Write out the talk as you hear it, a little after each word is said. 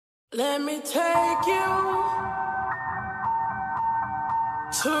Let me take you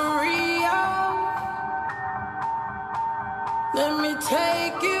to Rio. Let me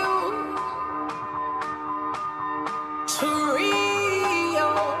take you to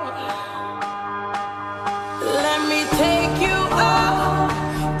Rio. Let me take you up,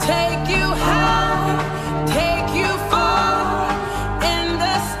 take you high, take you far in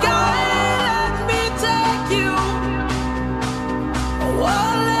the sky. Let me take you. Oh,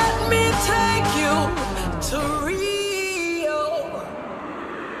 let me take you to Rio.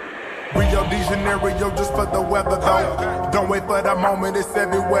 Rio de Janeiro, just for the weather though. Don't wait for the moment, it's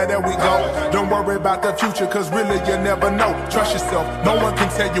everywhere that we go. Don't worry about the future, cause really you never know. Trust yourself, no one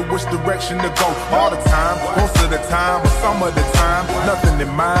can tell you which direction to go. All the time, most of the time, but some of the time, nothing in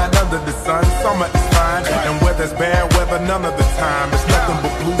mind under the sun, summer is fine. And weather's bad weather none of the time. It's nothing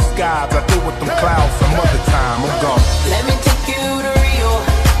but blue skies, I deal with them clouds some other time. I'm gone. Let me take you to Rio.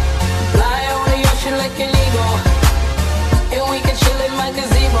 Fly over the ocean like an eagle, and we can chill in my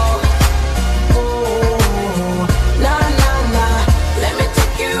gazebo.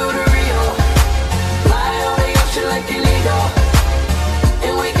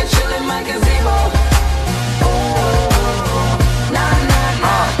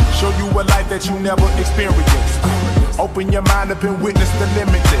 Show you a life that you never experienced. Open your mind up and witness the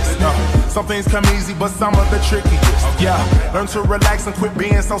limitless. Some things come easy, but some are the trickiest. Yeah, learn to relax and quit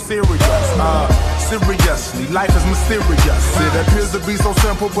being so serious. Seriously, life is mysterious. It appears to be so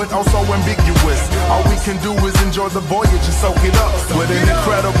simple, but also ambiguous. All we can do is enjoy the voyage and soak it up with an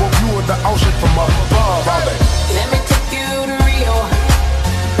incredible view of the ocean from up above. All day. Let me take you to Rio.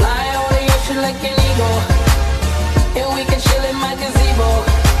 Fly over the ocean like an eagle, and we can chill in my gazebo.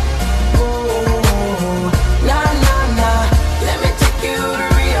 Let me take you to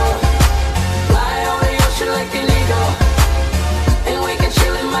Rio. Fly over the ocean like an eagle, and we can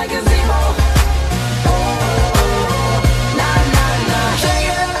chill in my gazebo.